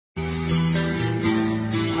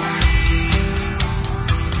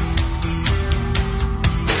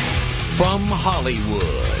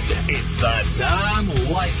Hollywood. It's the Tom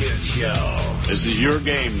Leykis Show. This is your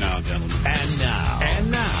game now, gentlemen.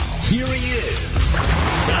 And now, here he is,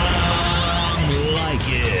 Tom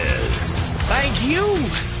Leykis. Thank you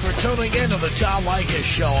for tuning in to the Tom Leykis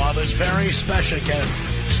Show on this very special, the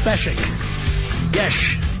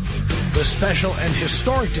special and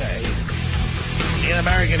historic day in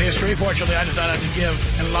American history. Fortunately, I did not have to give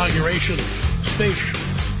an inauguration speech.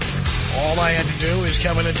 All I had to do is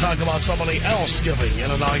come in and talk about somebody else giving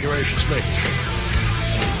an inauguration speech.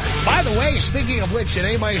 By the way, speaking of which, did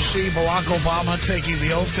anybody see Barack Obama taking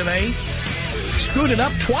the oath today? Screwed it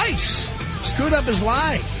up twice. Screwed up his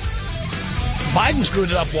line. Biden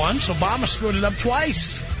screwed it up once. Obama screwed it up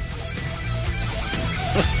twice.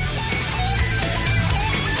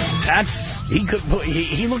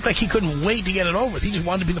 He looked like he couldn't wait to get it over with. He just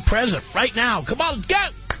wanted to be the president right now. Come on, let's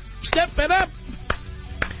go. Step it up.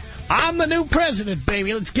 I'm the new president,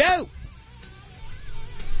 baby. Let's go.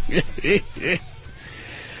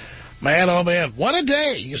 Man, oh, man. What a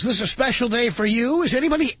day. Is this a special day for you? Is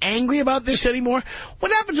anybody angry about this anymore?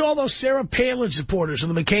 What happened to all those Sarah Palin supporters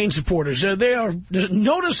and the McCain supporters? They are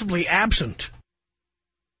noticeably absent.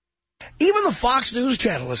 Even the Fox News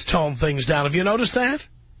channel has toned things down. Have you noticed that?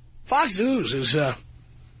 Fox News is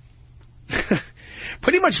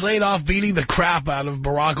pretty much laid off beating the crap out of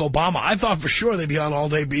Barack Obama. I thought for sure they'd be on all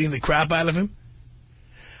day beating the crap out of him.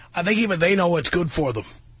 I think even they know what's good for them.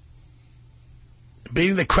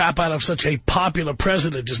 Beating the crap out of such a popular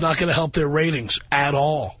president is not going to help their ratings at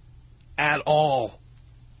all. At all.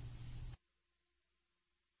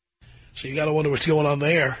 So you got to wonder what's going on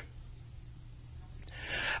there.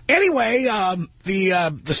 Anyway,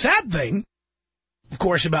 the sad thing, of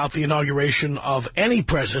course, about the inauguration of any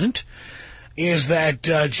president is that,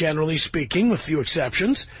 generally speaking, with few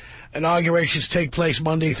exceptions, inaugurations take place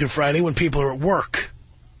Monday through Friday when people are at work.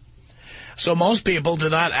 So most people do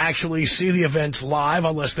not actually see the events live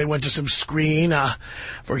unless they went to some screen.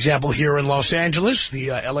 For example, here in Los Angeles, the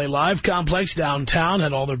LA Live complex downtown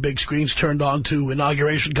had all their big screens turned on to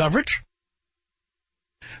inauguration coverage.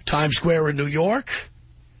 Times Square in New York,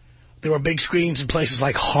 there were big screens in places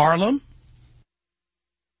like Harlem,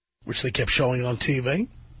 which they kept showing on TV.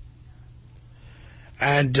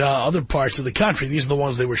 And other parts of the country. These are the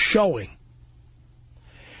ones they were showing.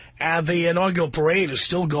 And the inaugural parade is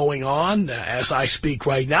still going on as I speak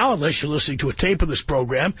right now, unless you're listening to a tape of this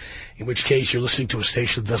program, in which case you're listening to a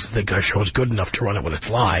station that doesn't think our show is good enough to run it when it's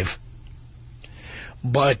live.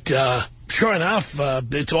 But sure enough,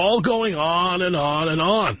 it's all going on and on and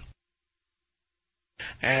on.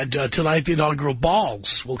 And tonight the inaugural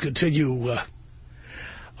balls will continue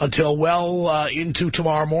until well into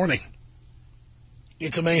tomorrow morning.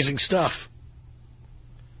 It's amazing stuff.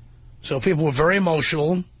 So people were very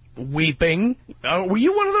emotional, weeping. Were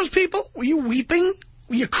you one of those people? Were you weeping?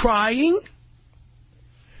 Were you crying?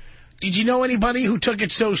 Did you know anybody who took it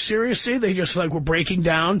so seriously they just were breaking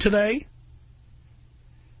down today?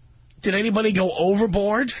 Did anybody go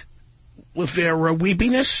overboard with their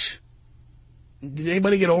weepiness? Did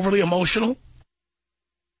anybody get overly emotional?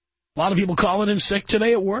 A lot of people calling in sick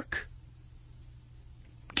today at work.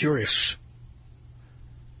 Curious.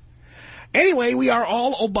 Anyway, we are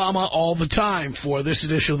all Obama all the time for this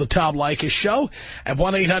edition of the Tom Leykis Show at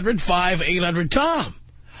 1-800-5800-TOM.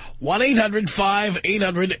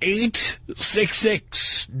 1-800-5800-866.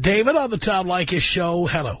 David on the Tom Leykis Show.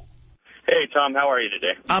 Hello. Hey, Tom. How are you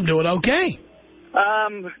today? I'm doing okay. A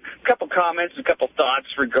couple comments, a couple thoughts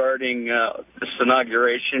regarding this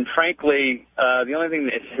inauguration. Frankly, the only thing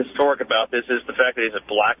that's historic about this is the fact that he's a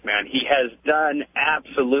black man. He has done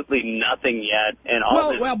absolutely nothing yet. And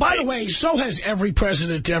well, by the way, so has every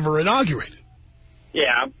president ever inaugurated.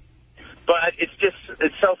 Yeah, but it's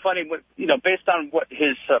so funny. Based on what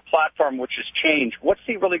his platform, which has changed, what's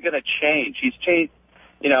he really going to change? He's changed,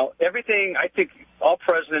 everything. I think all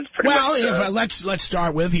presidents pretty much... Well, let's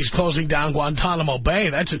start with he's closing down Guantanamo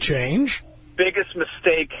Bay. That's a change. Biggest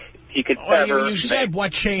mistake he could ever You said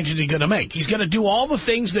what change is he going to make? He's going to do all the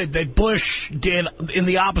things that Bush did in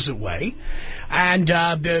the opposite way. And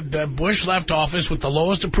the Bush left office with the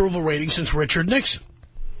lowest approval rating since Richard Nixon.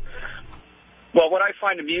 Well, what I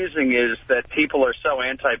find amusing is that people are so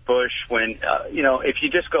anti-Bush when, if you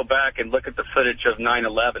just go back and look at the footage of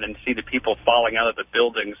 9/11 and see the people falling out of the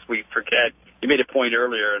buildings, we forget. You made a point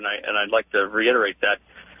earlier, and I'd like to reiterate that.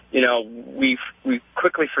 We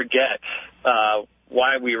quickly forget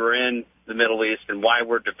why we were in the Middle East and why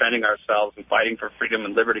we're defending ourselves and fighting for freedom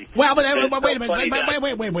and liberty. Well, but wait a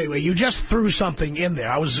minute. Wait. You just threw something in there.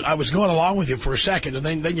 I was going along with you for a second, and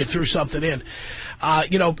then you threw something in.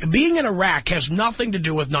 Being in Iraq has nothing to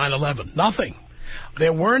do with 9/11. Nothing.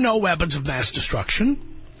 There were no weapons of mass destruction.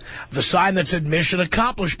 The sign that said mission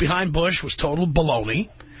accomplished behind Bush was total baloney.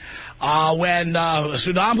 When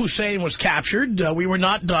Saddam Hussein was captured, we were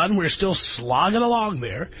not done. We were still slogging along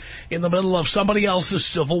there in the middle of somebody else's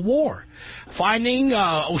civil war. Finding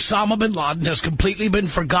Osama bin Laden has completely been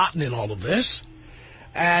forgotten in all of this.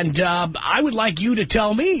 And I would like you to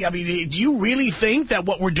tell me, I mean, do you really think that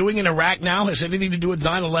what we're doing in Iraq now has anything to do with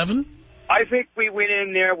 9/11? I think we went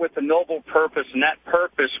in there with a noble purpose, and that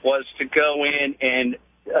purpose was to go in and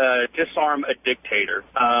disarm a dictator.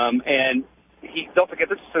 And don't forget,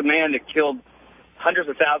 this is a man that killed hundreds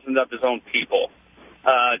of thousands of his own people.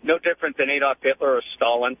 No different than Adolf Hitler or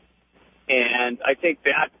Stalin. And I think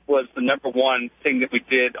that was the number one thing that we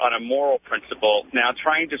did on a moral principle. Now,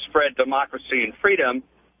 trying to spread democracy and freedom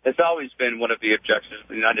has always been one of the objectives of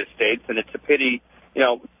the United States, and it's a pity. You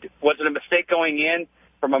know, was it a mistake going in?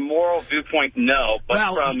 From a moral viewpoint, no.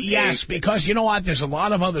 But well, yes, because you know what? There's a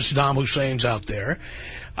lot of other Saddam Husseins out there,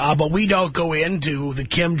 but we don't go into the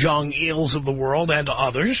Kim Jong-ils of the world and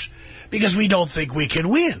others because we don't think we can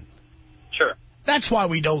win. Sure. That's why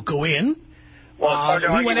we don't go in.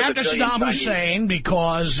 We went after Saddam Hussein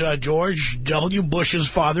because George W. Bush's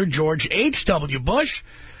father, George H.W. Bush,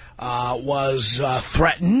 was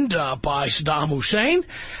threatened by Saddam Hussein,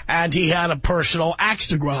 and he had a personal axe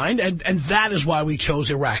to grind, and that is why we chose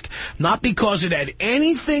Iraq. Not because it had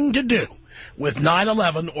anything to do with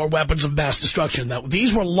 9/11 or weapons of mass destruction.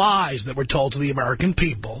 These were lies that were told to the American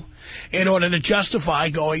people in order to justify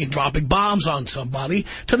going and dropping bombs on somebody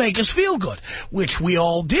to make us feel good, which we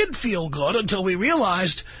all did feel good until we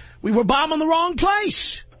realized we were bombing the wrong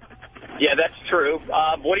place. Yeah, that's true.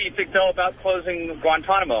 What do you think, though, about closing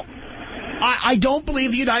Guantanamo? I don't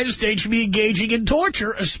believe the United States should be engaging in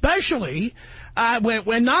torture, especially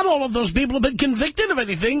when not all of those people have been convicted of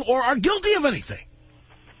anything or are guilty of anything.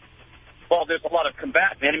 Well, there's a lot of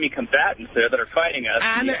enemy combatants there that are fighting us.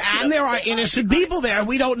 And there are innocent people there.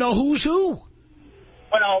 We don't know who's who.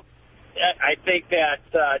 Well, I think that,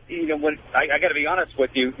 I got to be honest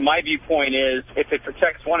with you. My viewpoint is if it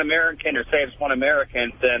protects one American or saves one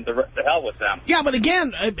American, then the hell with them. Yeah, but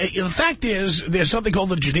again, the fact is there's something called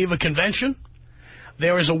the Geneva Convention.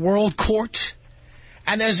 There is a world court,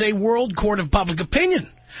 and there's a world court of public opinion.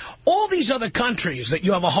 All these other countries that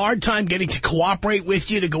you have a hard time getting to cooperate with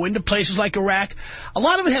you to go into places like Iraq, a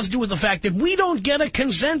lot of it has to do with the fact that we don't get a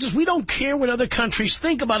consensus. We don't care what other countries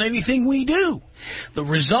think about anything we do. The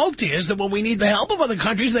result is that when we need the help of other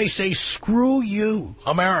countries, they say, screw you,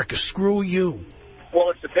 America, screw you. Well,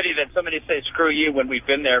 it's a pity that somebody say screw you when we've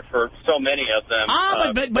been there for so many of them.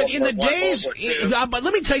 But in the days, but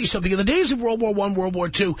let me tell you something. In the days of World War I, World War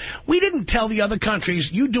II, we didn't tell the other countries,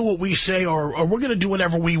 you do what we say or we're going to do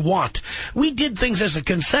whatever we want. We did things as a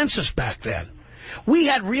consensus back then. We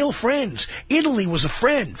had real friends. Italy was a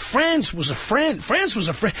friend. France was a friend. France was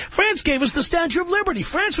a friend. France gave us the Statue of Liberty.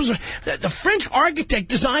 The French architect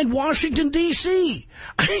designed Washington, D.C.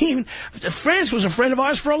 I mean, France was a friend of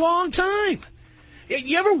ours for a long time.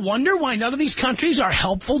 You ever wonder why none of these countries are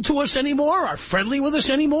helpful to us anymore, are friendly with us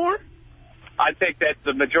anymore? I think that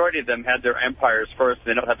the majority of them had their empires first.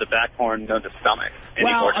 They don't have the backbone nor the stomach.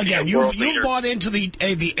 Well, again, you bought into the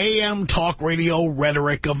AM talk radio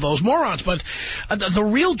rhetoric of those morons. But the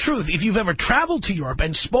real truth, if you've ever traveled to Europe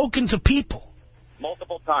and spoken to people.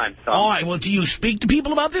 Multiple times, Tom. All right, well, do you speak to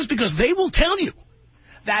people about this? Because they will tell you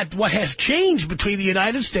that what has changed between the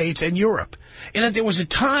United States and Europe is that there was a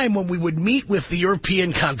time when we would meet with the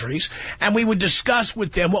European countries and we would discuss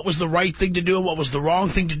with them what was the right thing to do and what was the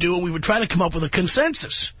wrong thing to do, and we would try to come up with a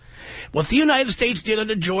consensus. What the United States did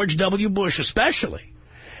under George W. Bush especially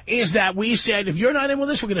is that we said, if you're not in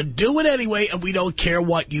with us, we're going to do it anyway, and we don't care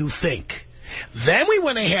what you think. Then we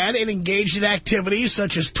went ahead and engaged in activities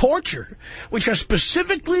such as torture, which are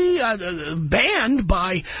specifically banned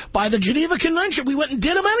by the Geneva Convention. We went and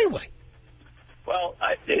did them anyway. Well,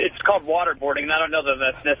 it's called waterboarding, and I don't know that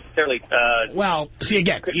that's necessarily... well, see,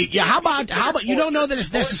 again, how about you don't know that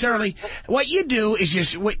it's necessarily... What you do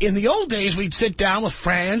is, in the old days, we'd sit down with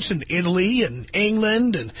France and Italy and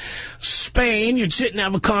England and Spain. You'd sit and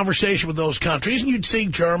have a conversation with those countries, and you'd see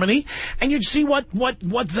Germany, and you'd see what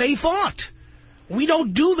they thought. We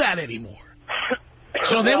don't do that anymore.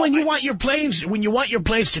 So then when you want your planes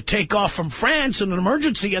to take off from France in an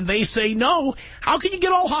emergency and they say no, how can you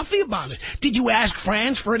get all huffy about it? Did you ask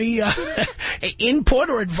France for any input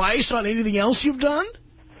or advice on anything else you've done?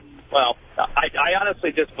 Well, I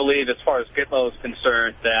honestly just believe, as far as Gitmo is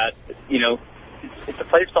concerned, that, it's a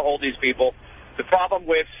place to hold these people. The problem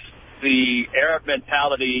with the Arab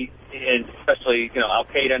mentality and especially,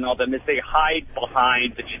 Al-Qaeda and all them, is they hide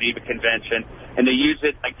behind the Geneva Convention, and they use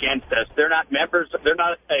it against us. They're not members. They're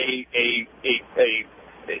not a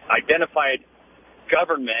identified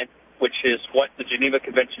government, which is what the Geneva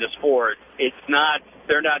Convention is for. It's not.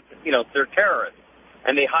 They're not. They're terrorists,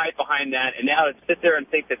 and they hide behind that. And now to sit there and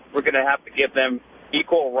think that we're going to have to give them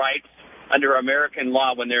equal rights under American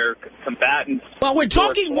law when they're combatants. Well, we're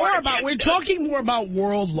talking more about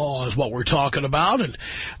world law is what we're talking about. And,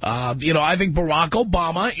 I think Barack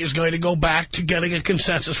Obama is going to go back to getting a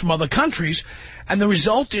consensus from other countries. And the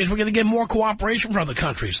result is we're going to get more cooperation from other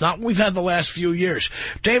countries, not what we've had the last few years.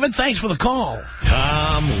 David, thanks for the call.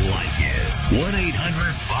 Tom Leykis.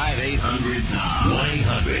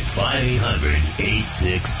 1-800-5800-TOM.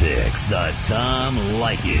 1-800-5800-866. The Tom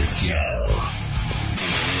Leykis Show.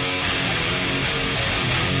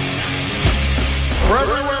 For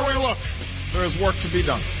everywhere we look, there is work to be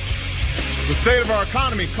done. The state of our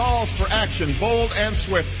economy calls for action, bold and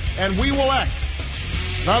swift, and we will act,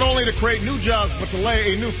 not only to create new jobs, but to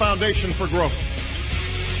lay a new foundation for growth.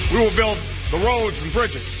 We will build the roads and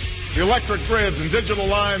bridges, the electric grids and digital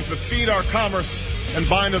lines that feed our commerce and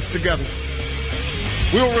bind us together.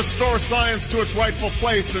 We will restore science to its rightful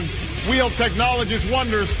place and wield technology's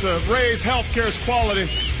wonders to raise healthcare's quality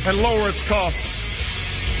and lower its costs.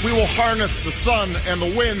 We will harness the sun and the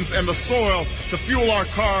winds and the soil to fuel our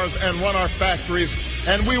cars and run our factories.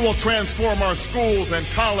 And we will transform our schools and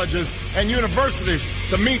colleges and universities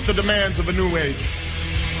to meet the demands of a new age.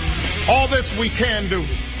 All this we can do.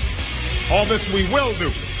 All this we will do.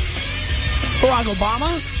 Barack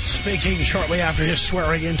Obama speaking shortly after his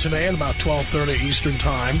swearing in today at about 12:30 Eastern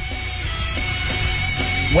Time.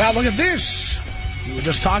 Well, look at this. We were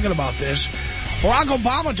just talking about this. Barack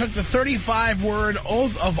Obama took the 35-word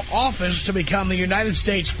oath of office to become the United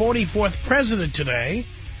States 44th president today,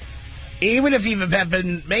 even if he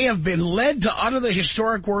may have been led to utter the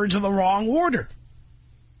historic words in the wrong order.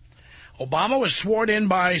 Obama was sworn in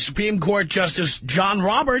by Supreme Court Justice John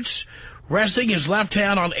Roberts, resting his left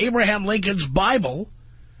hand on Abraham Lincoln's Bible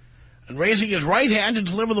and raising his right hand to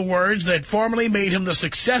deliver the words that formally made him the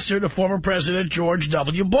successor to former President George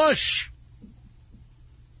W. Bush.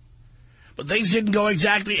 But things didn't go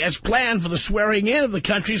exactly as planned for the swearing-in of the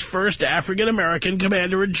country's first African-American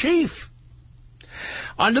commander-in-chief.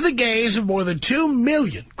 Under the gaze of more than 2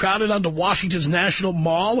 million crowded onto Washington's National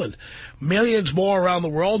Mall and millions more around the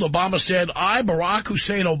world, Obama said, "I, Barack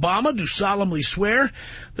Hussein Obama, do solemnly swear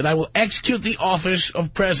that I will execute the office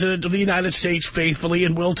of President of the United States faithfully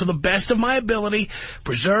and will, to the best of my ability,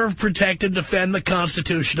 preserve, protect, and defend the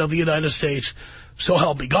Constitution of the United States. So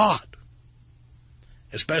help me God."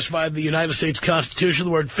 As specified in the United States Constitution,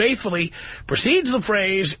 the word faithfully precedes the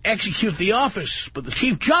phrase execute the office. But the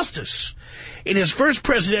Chief Justice, in his first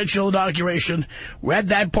presidential inauguration, read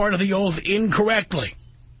that part of the oath incorrectly.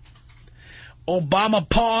 Obama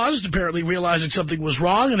paused, apparently realizing something was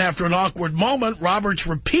wrong, and after an awkward moment, Roberts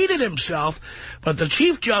repeated himself, but the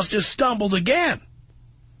Chief Justice stumbled again.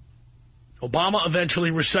 Obama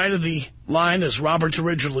eventually recited the line as Roberts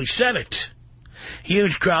originally said it.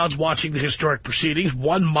 Huge crowds watching the historic proceedings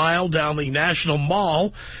 1 mile down the National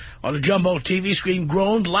Mall on a jumbo TV screen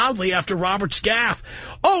groaned loudly after Roberts' gaffe.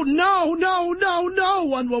 "Oh, no, no, no, no,"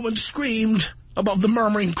 one woman screamed above the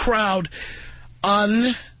murmuring crowd.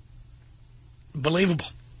 Unbelievable.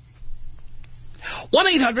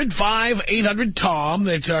 1-800-5800-TOM.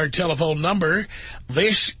 That's our telephone number.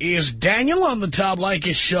 This is Daniel on the Tom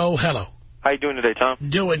Leykis Show. Hello. How you doing today, Tom?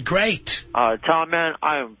 Doing great. Tom, man,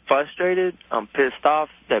 I am frustrated. I'm pissed off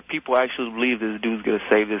that people actually believe this dude's going to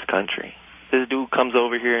save this country. This dude comes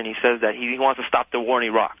over here and he says that he wants to stop the war in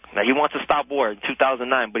Iraq. Now, he wants to stop war in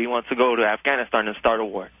 2009, but he wants to go to Afghanistan and start a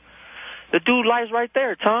war. The dude lies right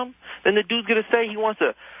there, Tom. Then the dude's going to say he wants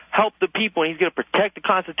to help the people and he's going to protect the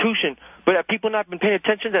Constitution, but have people not been paying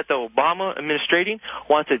attention that the Obama administration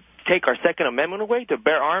wants to take our Second Amendment away to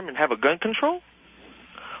bear arm and have a gun control?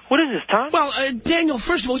 What is this, Tom? Well, Daniel,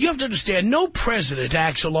 first of all, you have to understand, no president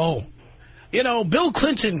acts alone. You know, Bill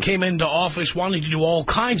Clinton came into office wanting to do all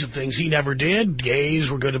kinds of things he never did.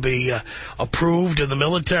 Gays were going to be approved in the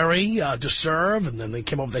military to serve, and then they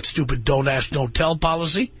came up with that stupid don't ask, don't tell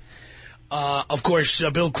policy. Of course,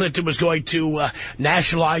 Bill Clinton was going to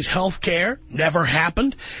nationalize health care. Never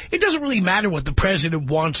happened. It doesn't really matter what the president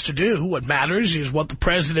wants to do. What matters is what the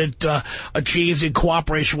president achieves in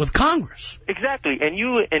cooperation with Congress. Exactly. And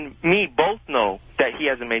you and me both know that he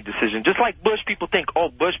hasn't made decisions. Just like Bush, people think, oh,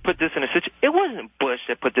 Bush put this in a situation. It wasn't Bush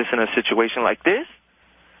that put this in a situation like this.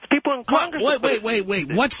 People in Congress.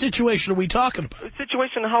 Wait. What situation are we talking about? The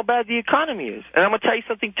situation of how bad the economy is. And I'm going to tell you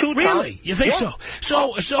something, too, Tom. Really? You think so?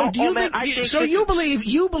 You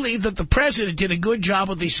believe that the president did a good job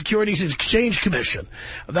with the Securities and Exchange Commission,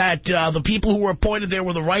 that the people who were appointed there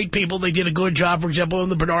were the right people, they did a good job, for example, in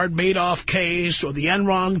the Bernard Madoff case or the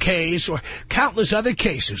Enron case or countless other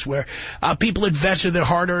cases where people invested their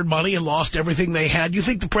hard-earned money and lost everything they had. You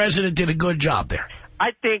think the president did a good job there?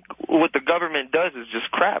 I think what the government does is just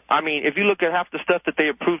crap. I mean, if you look at half the stuff that they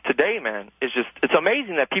approved today, man, it's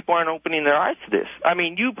amazing that people aren't opening their eyes to this. I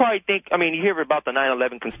mean, you probably think, you hear about the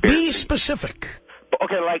 9/11 conspiracy. Be specific.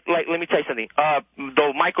 Okay, like let me tell you something.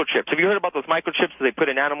 The microchips. Have you heard about those microchips that they put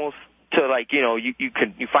in animals to,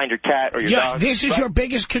 you find your cat or your dog? This is your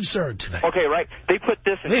biggest concern today. Okay, right. They put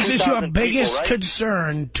this in 2,000 This is your biggest people, right?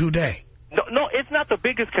 concern today. No, it's not the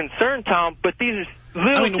biggest concern, Tom, but these are...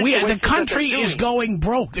 the country is going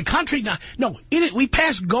broke. The country, we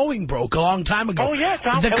passed going broke a long time ago. Oh, yeah,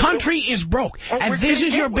 Tom. The country is broke. And this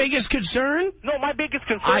is your biggest concern? No, my biggest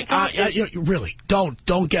concern, Tom, really,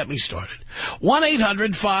 don't get me started.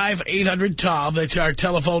 1-800-5800-TOM, that's our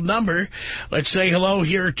telephone number. Let's say hello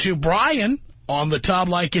here to Brian on the Tom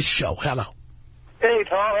Leykis Show. Hello. Hey,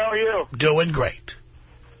 Tom, how are you? Doing great.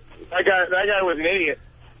 That guy was an idiot.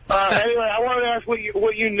 Anyway, I wanted to ask what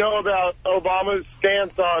you know about Obama's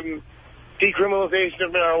stance on decriminalization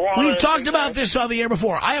of marijuana. We've talked about this on the air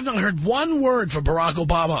before. I have not heard one word from Barack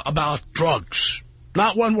Obama about drugs.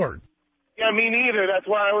 Not one word. Yeah, me neither. That's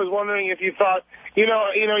why I was wondering if you thought, you've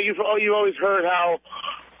always heard how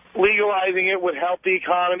legalizing it would help the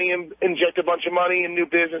economy and inject a bunch of money in new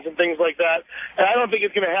business and things like that. And I don't think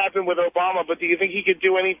it's going to happen with Obama, but do you think he could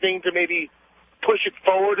do anything to maybe push it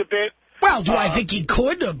forward a bit? Well, do I think he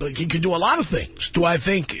could? He could do a lot of things. Do I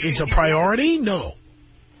think it's a priority? No.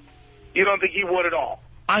 You don't think he would at all?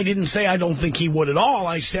 I didn't say I don't think he would at all.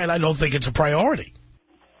 I said I don't think it's a priority.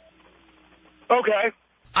 Okay.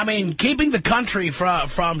 I mean, keeping the country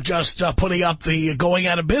from just putting up the going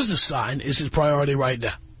out of business sign is his priority right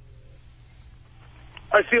now.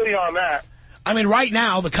 I feel you on that. I mean, right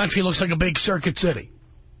now, the country looks like a big circuit city.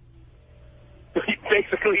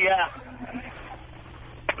 Basically, yeah.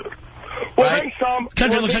 Well, right? thanks, Tom.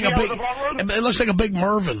 Country looks like it looks like a big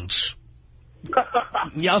Mervyn's.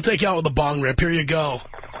 Yeah, I'll take you out with a bong rip. Here you go.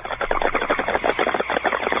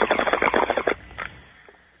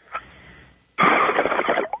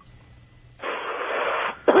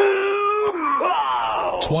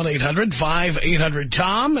 It's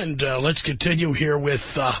 1-800-5800-TOM, and let's continue here with,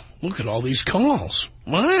 look at all these calls.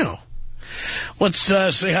 Wow. Let's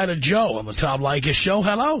say hi to Joe on the Tom Leykis Show.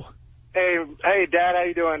 Hello. Hey, Dad, how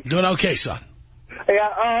you doing? Doing okay, son. Hey,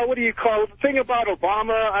 what do you call it? The thing about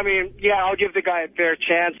Obama, I'll give the guy a fair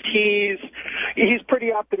chance. He's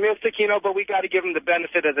pretty optimistic, but we got to give him the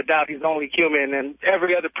benefit of the doubt. He's only human, and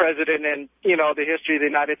every other president in, the history of the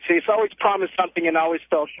United States always promised something and always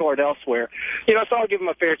fell short elsewhere. So I'll give him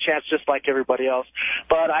a fair chance just like everybody else.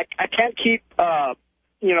 But I can't keep...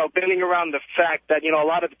 bending around the fact that, a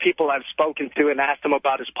lot of the people I've spoken to and asked them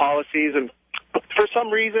about his policies, and for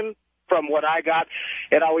some reason, from what I got,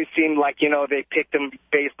 it always seemed like, they picked him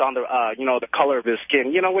based on the, the color of his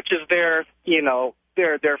skin, which is their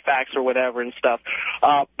facts or whatever and stuff.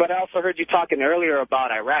 But I also heard you talking earlier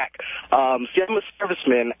about Iraq. See, I'm a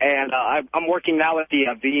serviceman, and I'm working now at the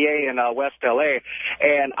VA in West L.A.,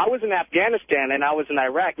 and I was in Afghanistan, and I was in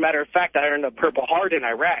Iraq. Matter of fact, I earned a Purple Heart in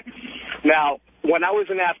Iraq. Now, when I was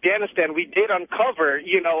in Afghanistan, we did uncover,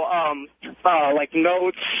 like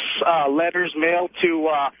notes, letters mailed to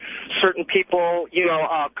certain people,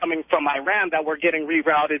 coming from Iran that were getting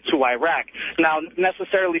rerouted to Iraq. Now,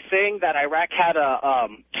 necessarily saying that Iraq had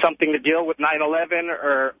something to deal with 9/11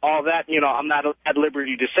 or all that, I'm not at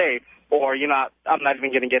liberty to say. Or, I'm not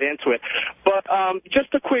even going to get into it. But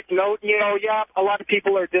just a quick note, a lot of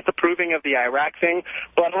people are disapproving of the Iraq thing,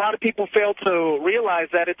 but a lot of people fail to realize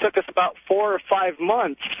that it took us about 4 or 5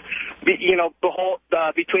 months, between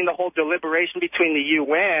the whole deliberation between the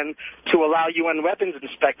UN to allow UN weapons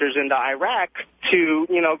inspectors into Iraq to,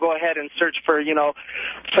 go ahead and search for,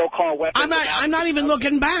 so-called weapons. I'm not even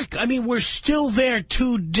looking back. We're still there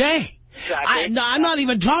today. Exactly. I'm not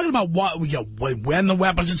even talking about when the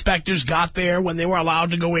weapons inspectors got there, when they were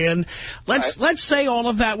allowed to go in. Let's say all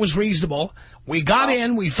of that was reasonable. We got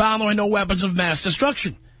in, we found there were no weapons of mass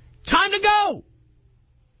destruction. Time to go.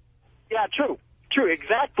 Yeah, true,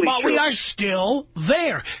 exactly. But we are still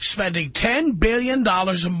there, spending $10 billion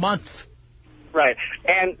a month. Right.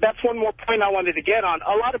 And that's one more point I wanted to get on.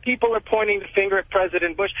 A lot of people are pointing the finger at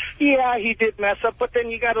President Bush. Yeah, he did mess up, but then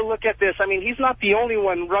you got to look at this. I mean, he's not the only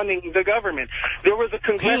one running the government. There was a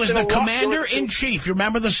congressional... He was the commander-in-chief. You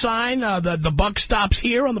remember the sign, the buck stops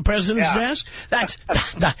here on the president's desk?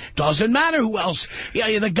 That doesn't matter who else. Yeah,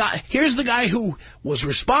 here's the guy who was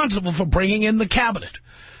responsible for bringing in the cabinet.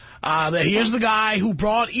 Here's the guy who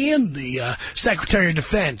brought in the Secretary of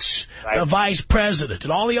Defense, the Vice President,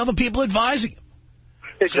 and all the other people advising him.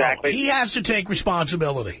 Exactly. So he has to take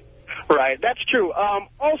responsibility. Right, that's true.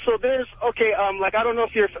 Also, there's, like, I don't know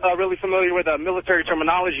if you're really familiar with military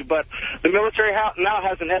terminology, but the military now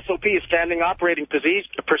has an SOP, standing operating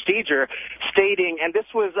procedure, stating, and this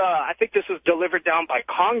was, I think this was delivered down by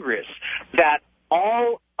Congress, that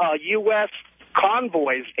all U.S.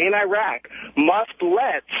 convoys in Iraq must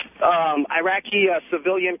let Iraqi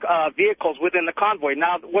civilian vehicles within the convoy.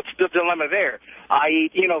 Now, what's the dilemma there?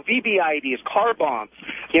 I.e., VBIEDs, car bombs,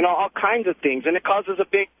 all kinds of things. And it causes a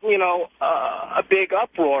big, a big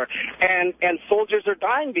uproar. And soldiers are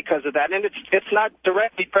dying because of that. And it's not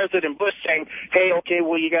directly President Bush saying, hey, okay,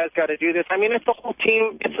 well, you guys got to do this. I mean, it's the whole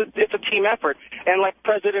team. It's a team effort. And like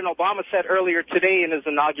President Obama said earlier today in his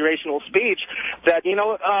inaugurational speech, that,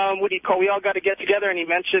 we all got to get together, and he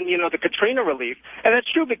mentioned, the Katrina relief. And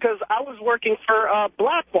it's true, because I was working for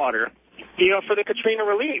Blackwater, for the Katrina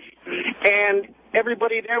relief. And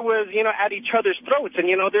everybody there was, at each other's throats. And,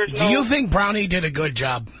 there's no... Do you think Brownie did a good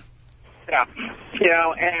job? Yeah.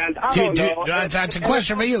 And I don't know. That's a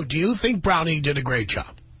question for you. Do you think Brownie did a great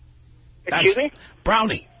job? Excuse me?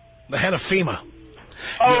 Brownie, the head of FEMA.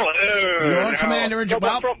 You're commander-in-chief.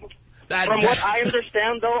 From what I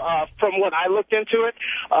understand, though, from what I looked into it,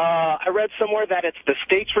 I read somewhere that it's the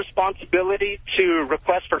state's responsibility to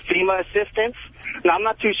request for FEMA assistance. Now, I'm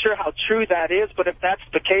not too sure how true that is, but if that's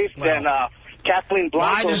the case, then Kathleen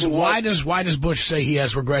Blanco... Why does Bush say he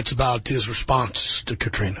has regrets about his response to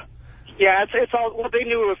Katrina? Yeah, it's all... Well, they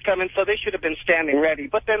knew it was coming, so they should have been standing ready.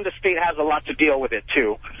 But then the state has a lot to deal with it,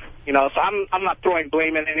 too. So I'm not throwing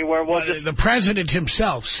blame in anywhere. The president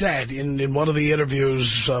himself said in one of the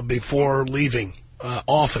interviews before leaving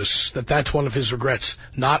office that that's one of his regrets,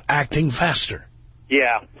 not acting faster.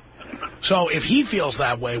 Yeah. So if he feels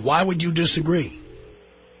that way, why would you disagree?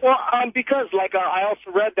 Well, because, I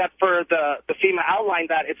also read that for the FEMA outline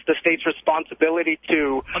that it's the state's responsibility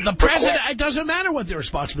to... The president, it doesn't matter what their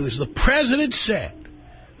responsibility is. The president said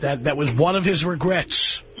that was one of his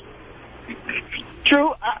regrets.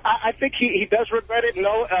 True. I think he does regret it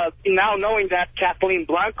now knowing that Kathleen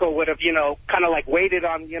Blanco would have, kind of waited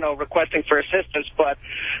on, requesting for assistance. But,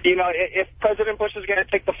 if President Bush is going to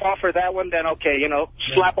take the fall for that one, then okay,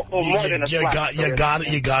 slap a little more than a slap. You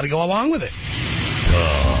got to go along with it.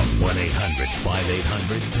 Tom,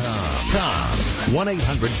 1-800-5800-TOM. Tom,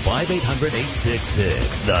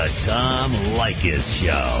 1-800-5800-866. The Tom Leykis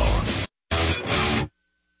Show.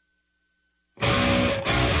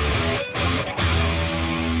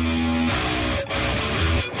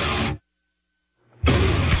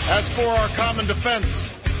 As for our common defense,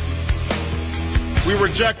 we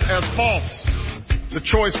reject as false the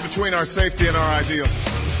choice between our safety and our ideals.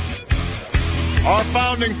 Our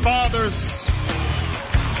founding fathers,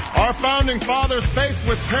 faced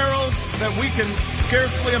with perils that we can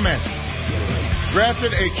scarcely imagine,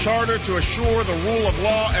 drafted a charter to assure the rule of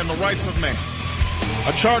law and the rights of man.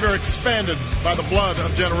 A charter expanded by the blood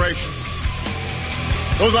of generations.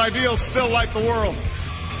 Those ideals still light the world,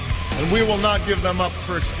 and we will not give them up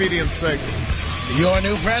for expedience sake. Your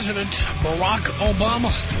new president, Barack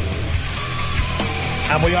Obama.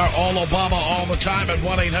 And we are all Obama all the time at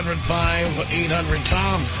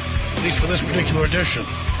 1-800-5800-TOM. At least for this particular edition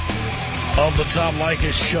of the Tom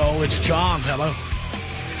Leykis Show. It's John. Hello.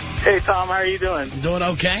 Hey, Tom. How are you doing? Doing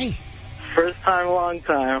okay. First time, long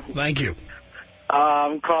time. Thank you.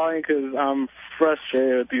 I'm calling because I'm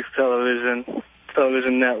frustrated with these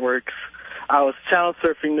television networks. I was channel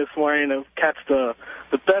surfing this morning to catch the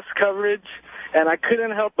best coverage, and I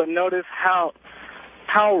couldn't help but notice how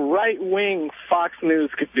right-wing Fox News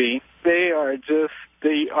could be. They are a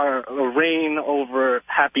reign over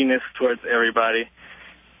happiness towards everybody.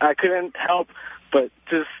 I couldn't help but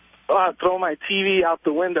just throw my TV out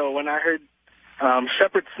the window when I heard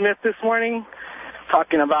Shepard Smith this morning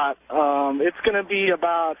talking about it's going to be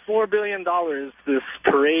about $4 billion, this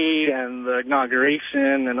parade and the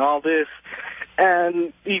inauguration and all this.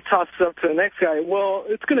 And he tosses up to the next guy, well,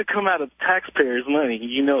 it's going to come out of taxpayers' money.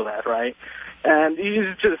 You know that, right? And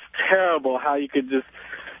it's just terrible how you could just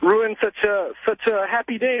ruin such a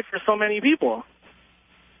happy day for so many people.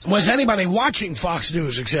 Was anybody watching Fox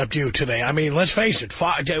News except you today? I mean, let's face it.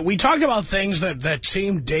 We talked about things that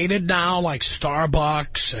seem dated now, like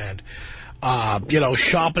Starbucks and,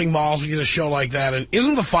 shopping malls. We get a show like that. And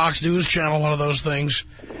isn't the Fox News channel one of those things?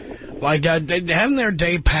 Like, hasn't their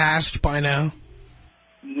day passed by now?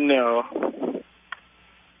 No.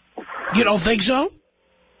 You don't think so?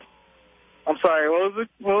 I'm sorry, what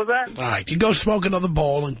was that? All right, you go smoke another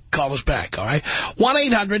bowl and call us back, all right?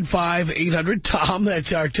 1-800-5800-TOM,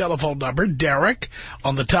 that's our telephone number. Derek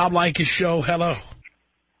on the Tom Leykis Show, hello.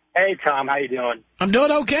 Hey, Tom, how you doing? I'm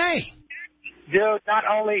doing okay. Dude, not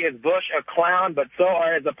only is Bush a clown, but so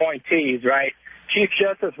are his appointees, right? Chief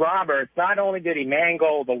Justice Roberts, not only did he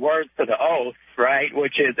mangle the words to the oath, right,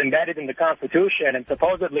 which is embedded in the Constitution, and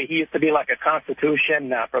supposedly he used to be like a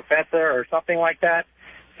Constitution professor or something like that.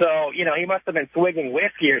 So, he must have been swigging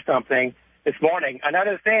whiskey or something this morning.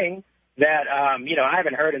 Another thing that, I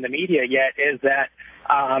haven't heard in the media yet is that,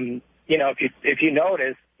 if you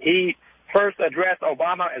notice, he first addressed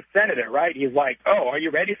Obama as senator, right? He's like, oh, are you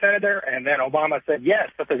ready, Senator? And then Obama said yes.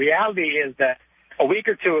 But the reality is that a week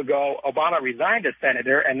or two ago, Obama resigned as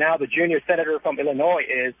senator, and now the junior senator from Illinois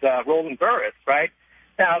is Roland Burris, right?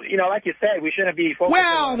 Now, like you said, we shouldn't be focused on...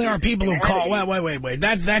 Well, there are people who call... Wait.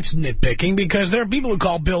 That's nitpicking, because there are people who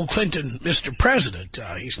call Bill Clinton Mr. President.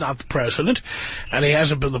 He's not the president, and he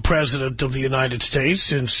hasn't been the president of the United States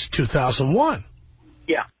since 2001.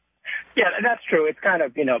 Yeah. Yeah, that's true. It's kind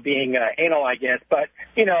of, being anal, I guess. But,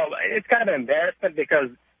 it's kind of an embarrassment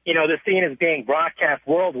because... the scene is being broadcast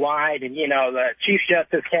worldwide, and, the Chief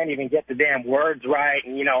Justice can't even get the damn words right,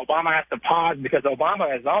 and, Obama has to pause because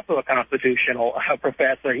Obama is also a constitutional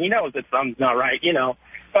professor. He knows that something's not right,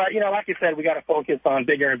 But, like you said, we got to focus on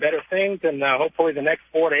bigger and better things, and hopefully the next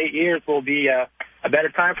 4 to 8 years will be a better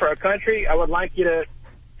time for our country. I would like you to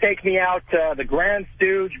take me out the Grand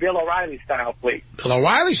Stooge, Bill O'Reilly style, please. Bill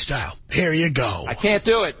O'Reilly style. Here you go. I can't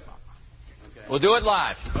do it. Okay. We'll do it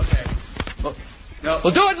live. Okay. No.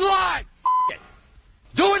 We'll do it live.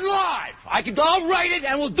 Do it live. I'll write it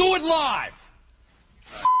and we'll do it live.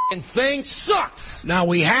 And thing sucks. Now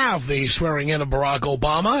we have the swearing in of Barack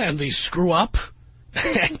Obama and the screw up.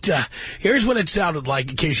 And here's what it sounded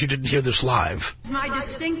like in case you didn't hear this live. It's my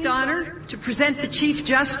distinct honor to present the Chief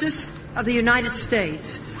Justice of the United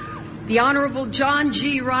States, the Honorable John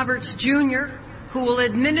G. Roberts, Jr., who will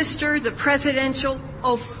administer the presidential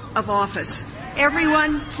oath of office.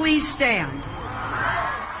 Everyone, please stand.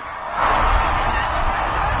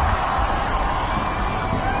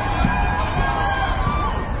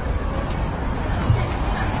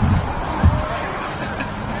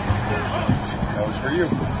 That was for you.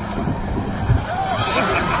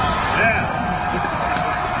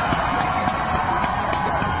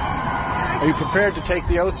 Are you prepared to take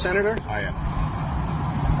the oath, Senator? I am.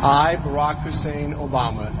 I, Barack Hussein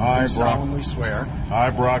Obama, do solemnly swear. I,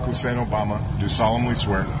 Barack Hussein Obama, do solemnly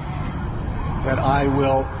swear. That I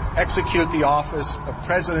will execute the office of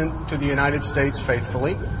President to the United States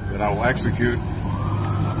faithfully. That I will execute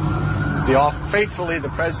faithfully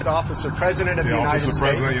the office of President of the United States. The office of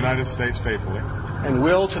President of the United States faithfully. And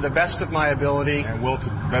will, to the best of my ability. And will, to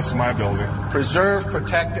the best of my ability. Preserve,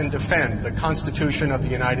 protect, and defend the Constitution of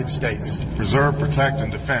the United States. Preserve, protect,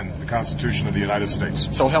 and defend the Constitution of the United States.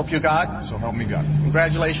 So help you God. So help me God.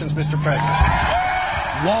 Congratulations, Mr. President.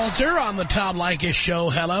 Walter on the Tom Leykis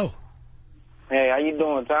Show. Hello. Hey, how you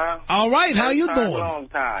doing, Tom? All right, how you doing? Long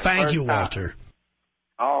time. Thank you, Walter.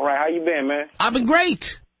 All right, how you been, man? I've been great.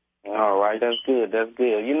 All right, that's good, that's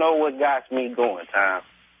good. You know what got me going, Tom,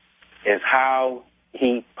 is how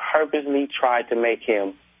he purposely tried to make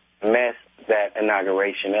him mess that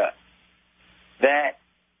inauguration up. That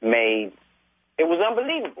made... It was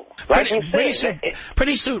unbelievable. Like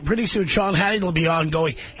pretty soon, Sean Hannity will be on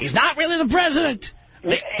going, he's not really the president.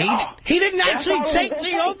 He didn't actually take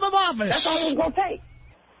the oath of office. That's all it was going to take.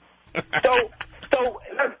 So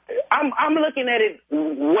I'm looking at it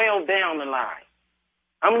well down the line.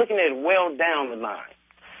 I'm looking at it well down the line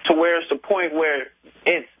to where it's the point where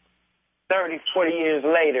it's 30, 40 years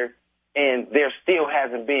later and there still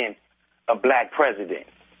hasn't been a black president.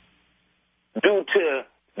 Due to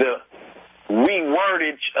the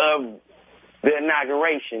rewordage of the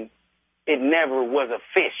inauguration, it never was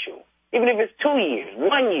official. Even if it's 2 years,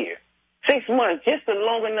 1 year, 6 months, just a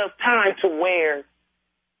long enough time to where,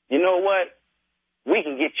 you know what, we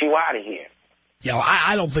can get you out of here. Yeah,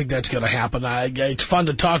 I don't think that's going to happen. It's fun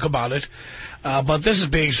to talk about it, but this is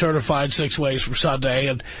being certified 6 ways from Sunday,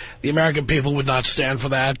 and the American people would not stand for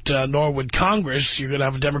that, nor would Congress. You're going to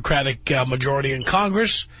have a Democratic majority in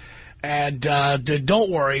Congress, and don't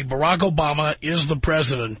worry, Barack Obama is the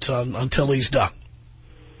president until he's done.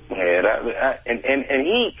 Yeah, and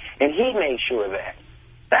he made sure of that.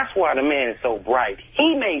 That's why the man is so bright.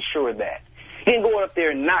 He made sure of that. He didn't go up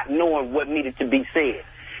there not knowing what needed to be said.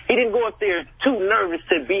 He didn't go up there too nervous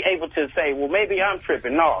to be able to say, well, maybe I'm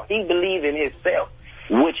tripping. No, he believed in himself,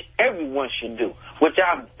 which everyone should do, which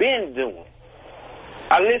I've been doing.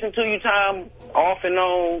 I listen to you, Tom, off and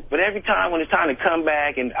on, but every time when it's time to come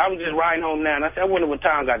back, and I was just riding home now, and I said, I wonder what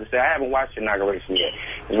Tom got to say. I haven't watched the inauguration yet.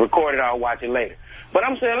 It's recorded. I'll watch it later. But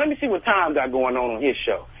I'm saying, let me see what Tom got going on his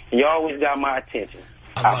show. You always got my attention.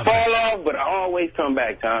 I fall off, but I always come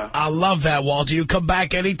back, Tom. I love that, Walter. You come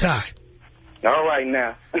back anytime. All right,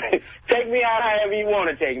 now. Take me out however you want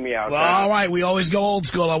to take me out, Well, Tom. all right. We always go old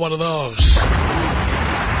school on one of those.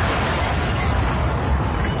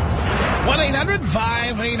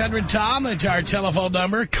 1-800-5800-TOM. That's our telephone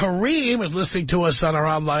number. Kareem is listening to us on our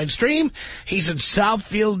online stream. He's in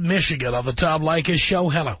Southfield, Michigan on the Tom Leykis Show.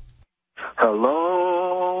 Hello.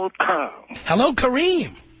 Hello, Tom. Hello,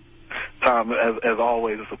 Kareem. Tom, as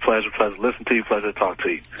always, it's a pleasure to listen to you, pleasure to talk to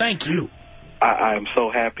you. Thank you. I am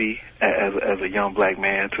so happy as a young black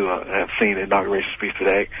man to have seen the inauguration speech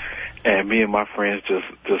today. And me and my friends just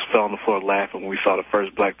fell on the floor laughing when we saw the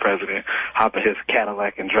first black president hop in his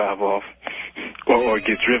Cadillac and drive off or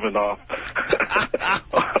get driven off.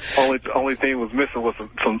 Only thing was missing was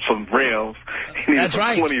some rims. He needed That's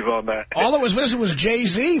right. 20s on that. All that was missing was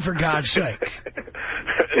Jay-Z, for God's sake.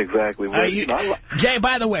 Exactly. Well, Jay,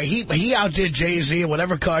 by the way, he outdid Jay-Z in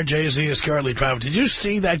whatever car Jay-Z is currently driving. Did you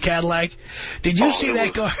see that Cadillac? Did you see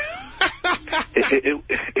that car?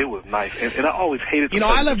 It was nice, and I always hated.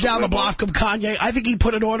 I live down the block from Kanye. I think he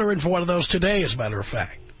put an order in for one of those today, as a matter of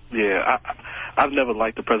fact. Yeah, I've never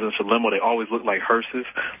liked the presidential limo. They always look like hearses,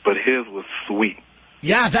 but his was sweet.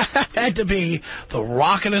 Yeah, that had to be the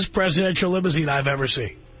rockin'est presidential limousine I've ever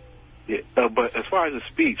seen. Yeah, but as far as the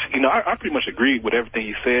speech, I pretty much agreed with everything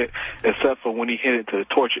he said, except for when he hit into the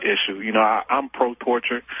torture issue. I'm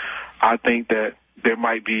pro-torture. I think that there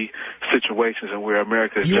might be situations in where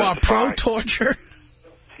America is justified. You are pro-torture?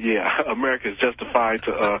 Yeah, America is justified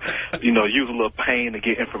to, use a little pain to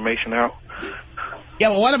get information out. Yeah,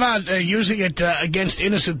 well, what about using it against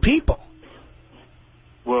innocent people?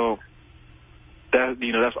 Well,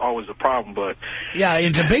 that's always a problem, but... Yeah,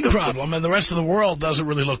 it's a big problem, and the rest of the world doesn't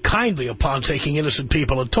really look kindly upon taking innocent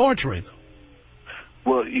people and torturing them.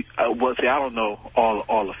 Well, see, I don't know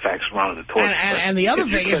all the facts around the torture. And the other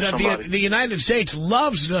thing is that the United States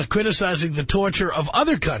loves criticizing the torture of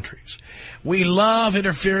other countries. We love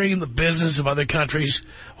interfering in the business of other countries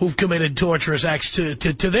who've committed torturous acts to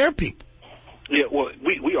their people. Yeah, well,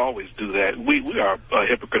 we always do that. We are a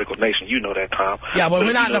hypocritical nation. You know that, Tom. Yeah, but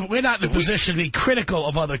we're not in a position to be critical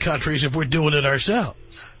of other countries if we're doing it ourselves.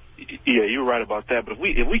 Yeah, you're right about that. But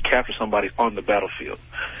if we capture somebody on the battlefield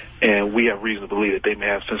and we have reason to believe that they may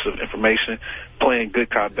have sensitive information, playing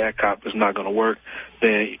good cop, bad cop is not going to work,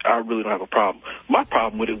 then I really don't have a problem. My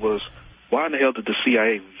problem with it was, why in the hell did the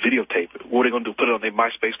CIA videotape it? What are they going to do, put it on their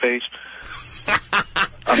MySpace page?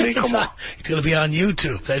 I mean, come on. It's going to be on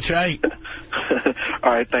YouTube. That's right.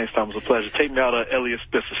 All right, thanks, Tom. It was a pleasure. Take me out Elliot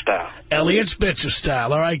Spitzer style. Elliot Spitzer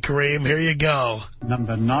style. All right, Kareem, here you go.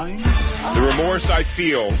 Number 9. The remorse I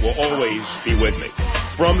feel will always be with me.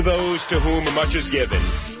 From those to whom much is given,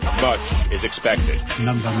 much is expected.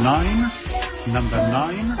 Number 9. Number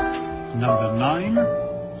 9. Number 9.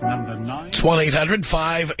 Number 9. It's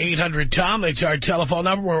 1-800-5800-TOM. That's our telephone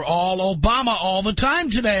number. We're all Obama all the time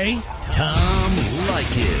today. Tom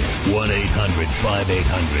Leykis.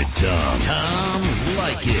 1-800-5800-TOM. Tom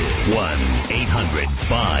Leykis.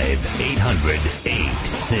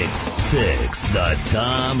 1-800-5800-866. The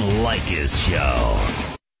Tom Leykis Show.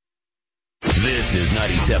 This is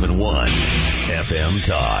 97.1 FM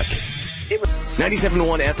Talk.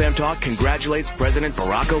 97.1 FM Talk congratulates President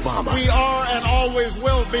Barack Obama. We are and always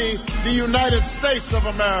will be the United States of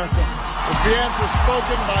America. It's the answer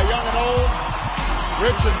spoken by young and old,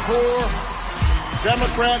 rich and poor,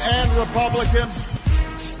 Democrat and Republican,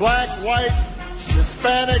 black, white,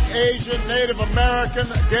 Hispanic, Asian, Native American,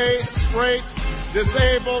 gay, straight,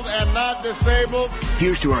 disabled and not disabled.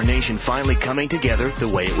 Here's to our nation finally coming together the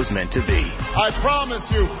way it was meant to be. I promise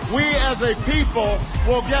you, we as a people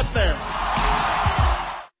will get there.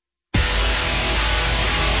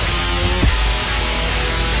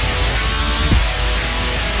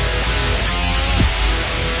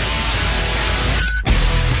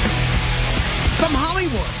 From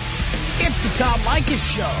Hollywood, it's the Tom Leykis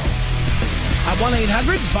Show. At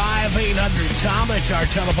 1-800-5800-TOM. That's our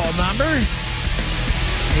telephone number.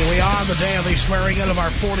 Here we are on the day of the swearing in of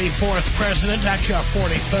our 44th president. Actually, our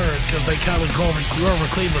 43rd, because they kind of go over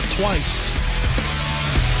Cleveland twice.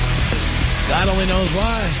 God only knows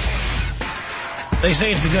why. They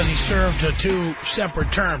say it's because he served 2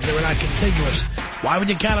 separate terms. They were not contiguous. Why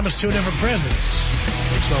would you count him as 2 different presidents?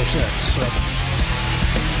 Makes no sense. So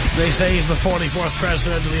they say he's the 44th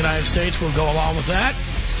president of the United States. We'll go along with that.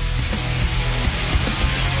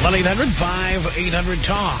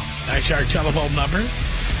 1-800-5800-TOM. That's our telephone number.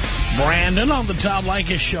 Brandon on the Tom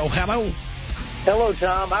Leykis Show. Hello. Hello,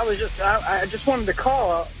 Tom. I just wanted to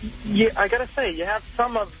call. I got to say, you have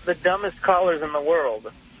some of the dumbest callers in the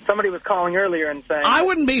world. Somebody was calling earlier and saying... I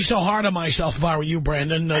wouldn't be so hard on myself if I were you,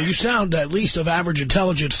 Brandon. You sound at least of average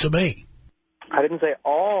intelligence to me. I didn't say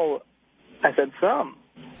all. I said some.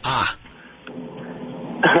 Ah.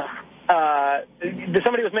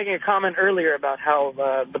 Somebody was making a comment earlier about how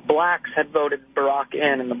the blacks had voted Barack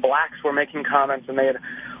in, and the blacks were making comments, and they had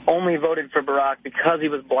only voted for Barack because he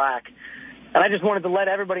was black. And I just wanted to let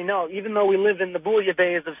everybody know, even though we live in the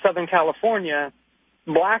bouillabaisse of Southern California,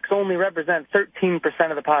 blacks only represent 13%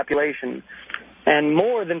 of the population, and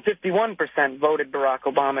more than 51% voted Barack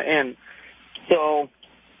Obama in. So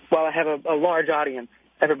while I have a large audience,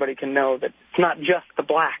 everybody can know that it's not just the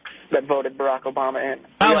blacks that voted Barack Obama in.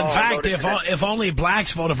 Well, in fact, if only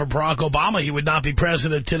blacks voted for Barack Obama, he would not be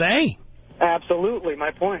president today. Absolutely,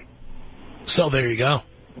 my point. So there you go.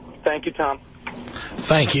 Thank you, Tom.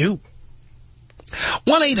 Thank you.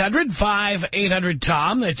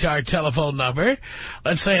 1-800-5800-TOM. That's our telephone number.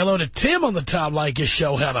 Let's say hello to Tim on the Tom Leykis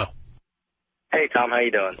Show. Hello. Hey, Tom. How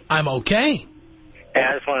you doing? I'm okay. Hey,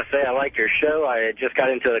 I just want to say I like your show. I just got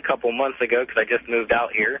into it a couple months ago because I just moved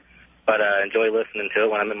out here, but I enjoy listening to it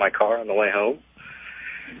when I'm in my car on the way home.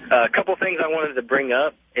 A couple things I wanted to bring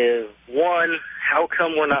up is, one, how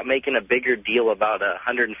come we're not making a bigger deal about a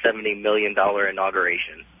 $170 million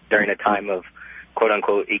inauguration during a time of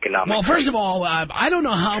quote-unquote economic Well, first of all, I don't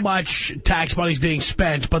know how much tax money is being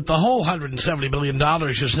spent, but the whole $170 million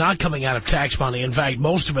is not coming out of tax money. In fact,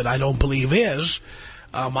 most of it I don't believe is.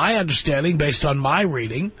 My understanding, based on my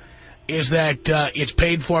reading, is that it's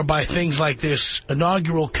paid for by things like this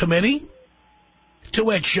inaugural committee, to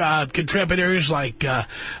which contributors like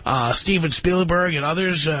Steven Spielberg and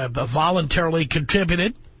others voluntarily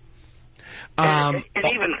contributed. And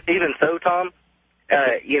even so, Tom,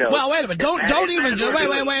 you know. Well, wait a minute. Don't even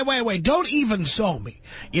wait. Don't even so me.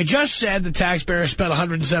 You just said the taxpayers spent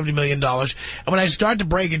 $170 million, and when I start to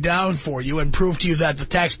break it down for you and prove to you that the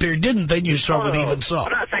taxpayer didn't, then you start with even so. I'm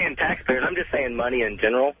not saying taxpayers. I'm just saying money in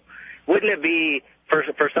general. Wouldn't it be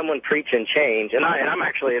for someone preaching change? And I'm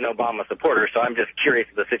actually an Obama supporter, so I'm just curious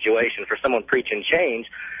of the situation. For someone preaching change,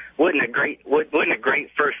 wouldn't a great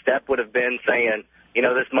first step would have been saying, you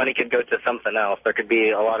know, this money could go to something else. There could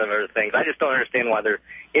be a lot of other things. I just don't understand why there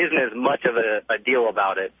isn't as much of a deal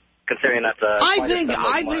about it, considering that's a...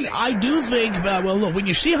 I do think, well, look, when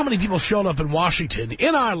you see how many people showed up in Washington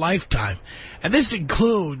in our lifetime, and this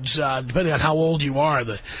includes, depending on how old you are,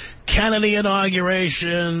 the Kennedy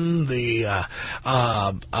inauguration, the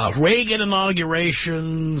Reagan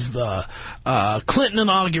inaugurations, the Clinton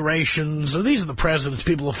inaugurations. These are the presidents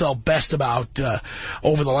people have felt best about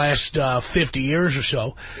over the last 50 years or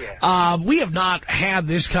so. Yeah. We have not had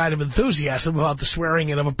this kind of enthusiasm about the swearing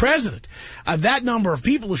in of a president. That number of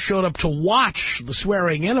people who showed up to watch the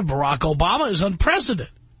swearing in of Barack Obama is unprecedented.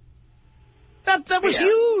 That was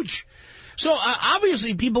huge. So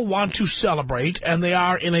obviously people want to celebrate, and they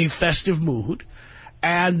are in a festive mood,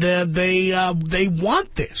 and they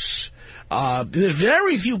want this. There's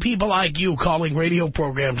very few people like you calling radio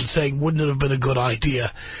programs and saying, wouldn't it have been a good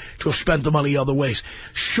idea to have spent the money other ways?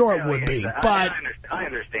 Sure, it would be, but I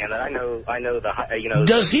understand that. I know the, you know.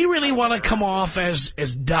 Does he really want to come off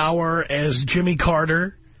as dour as Jimmy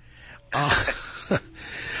Carter?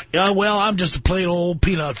 Yeah, well, I'm just a plain old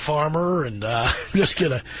peanut farmer, and I'm just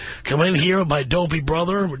going to come in here with my dopey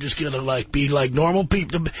brother, and we're just going to be like normal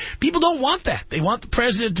people. People don't want that. They want the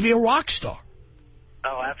president to be a rock star.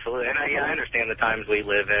 Oh, absolutely. And I understand the times we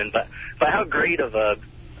live in, but how great of a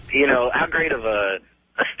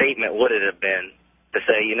statement would it have been to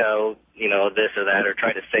say, you know, this or that, or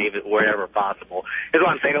try to save it wherever possible, is what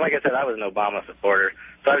I'm saying. Like I said, I was an Obama supporter,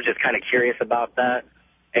 so I was just kind of curious about that.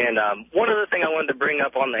 And one other thing I wanted to bring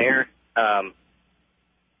up on the air,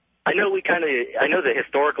 I know the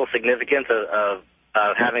historical significance of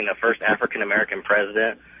having the first African-American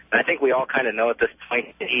president, and I think we all kind of know at this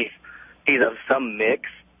point that he's of some mix.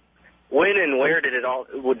 When and where did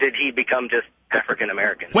he become just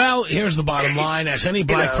African-American? Well, here's the bottom line. As any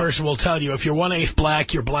black person will tell you, if you're 1/8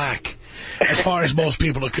 black, you're black, as far as most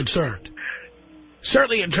people are concerned.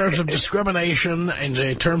 Certainly in terms of discrimination and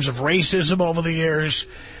in terms of racism over the years,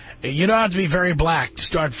 you don't have to be very black to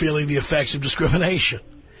start feeling the effects of discrimination.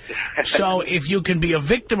 So if you can be a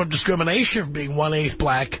victim of discrimination for being 1/8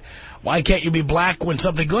 black, why can't you be black when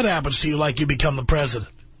something good happens to you, like you become the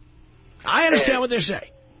president? I understand what they're saying.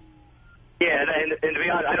 Yeah, and to be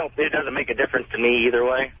honest, it doesn't make a difference to me either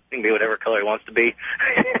way. He can be whatever color he wants to be.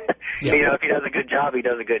 Yeah. You know, if he does a good job, he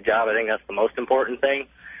does a good job. I think that's the most important thing.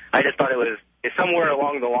 I just thought if somewhere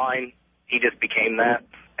along the line he just became that,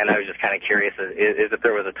 and I was just kind of curious if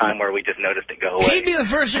there was a time where we just noticed it go away. He'd be the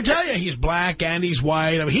first to tell you he's black and he's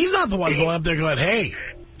white. I mean, he's not the one going up there going, hey,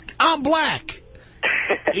 I'm black.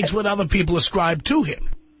 It's what other people ascribe to him.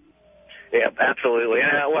 Yeah, absolutely.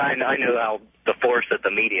 Well, I know how the force that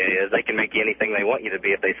the media is. They can make you anything they want you to be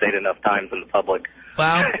if they say it enough times in the public.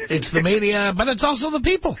 Well, it's the media, but it's also the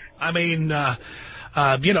people. I mean,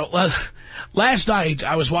 you know, last night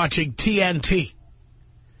I was watching TNT,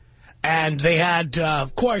 and they had,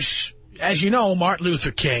 of course, as you know, Martin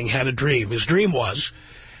Luther King had a dream. His dream was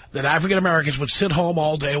that African Americans would sit home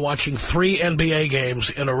all day watching 3 NBA games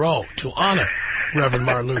in a row to honor Reverend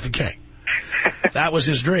Martin Luther King. That was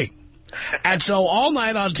his dream. And so all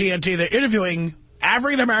night on TNT, they're interviewing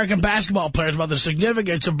African-American basketball players about the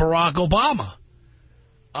significance of Barack Obama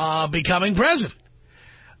becoming president.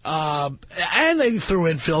 And they threw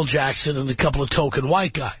in Phil Jackson and a couple of token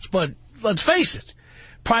white guys. But let's face it,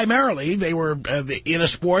 primarily they were in a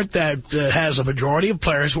sport that has a majority of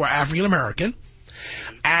players who are African-American.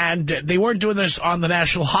 And they weren't doing this on the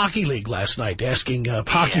National Hockey League last night, asking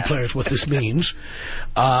hockey players what this means.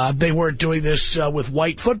 They weren't doing this with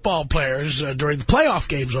white football players during the playoff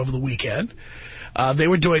games over the weekend. They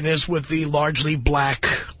were doing this with the largely black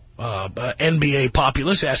NBA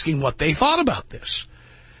populace, asking what they thought about this.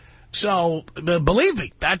 So, believe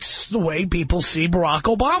me, that's the way people see Barack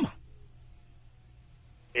Obama.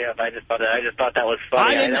 Yeah, I just thought that was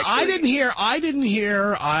funny. I didn't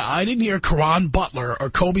hear Karan Butler or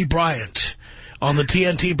Kobe Bryant on the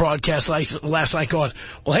TNT broadcast last night going,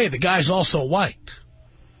 well, hey, the guy's also white.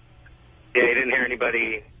 Yeah, you didn't hear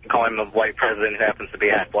anybody call him a white president who happens to be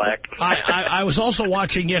half black. I was also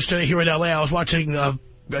watching yesterday here in L.A. I was watching,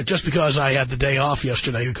 just because I had the day off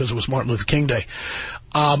yesterday because it was Martin Luther King Day,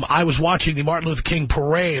 I was watching the Martin Luther King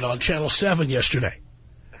parade on Channel 7 yesterday.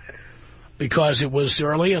 Because it was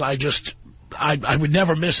early, and I would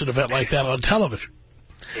never miss an event like that on television.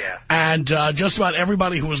 Yeah. And just about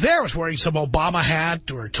everybody who was there was wearing some Obama hat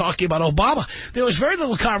or talking about Obama. There was very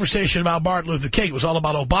little conversation about Martin Luther King. It was all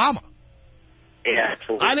about Obama. Yeah,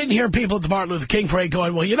 absolutely. I didn't hear people at the Martin Luther King parade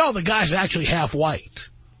going, well, you know, the guy's actually half white.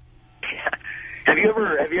 Yeah. Have you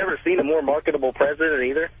ever seen a more marketable president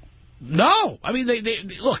either? No. I mean, they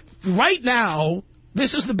look, right now,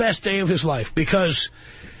 this is the best day of his life because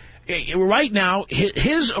right now,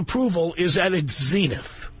 his approval is at its zenith.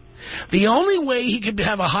 The only way he could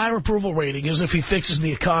have a higher approval rating is if he fixes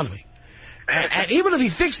the economy. And even if he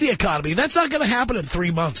fixed the economy, that's not going to happen in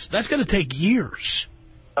 3 months. That's going to take years.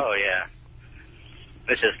 Oh, yeah.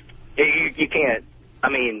 It's just, you can't, I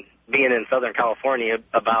mean, being in Southern California,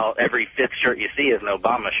 about every 5th shirt you see is an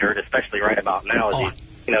Obama shirt, especially right about now.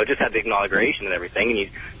 You know, just had the inauguration and everything, and you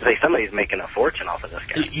say somebody's making a fortune off of this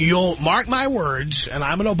guy. You'll mark my words, and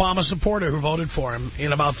I'm an Obama supporter who voted for him.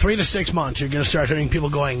 In about 3 to 6 months, you're going to start hearing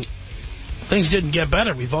people going, things didn't get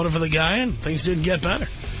better. We voted for the guy, and things didn't get better.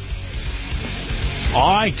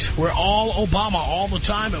 All right, we're all Obama all the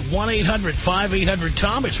time at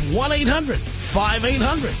 1-800-5800-TOM. It's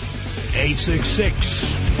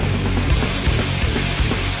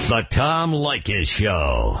 1-800-5800-866. The Tom Leykis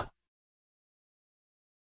Show.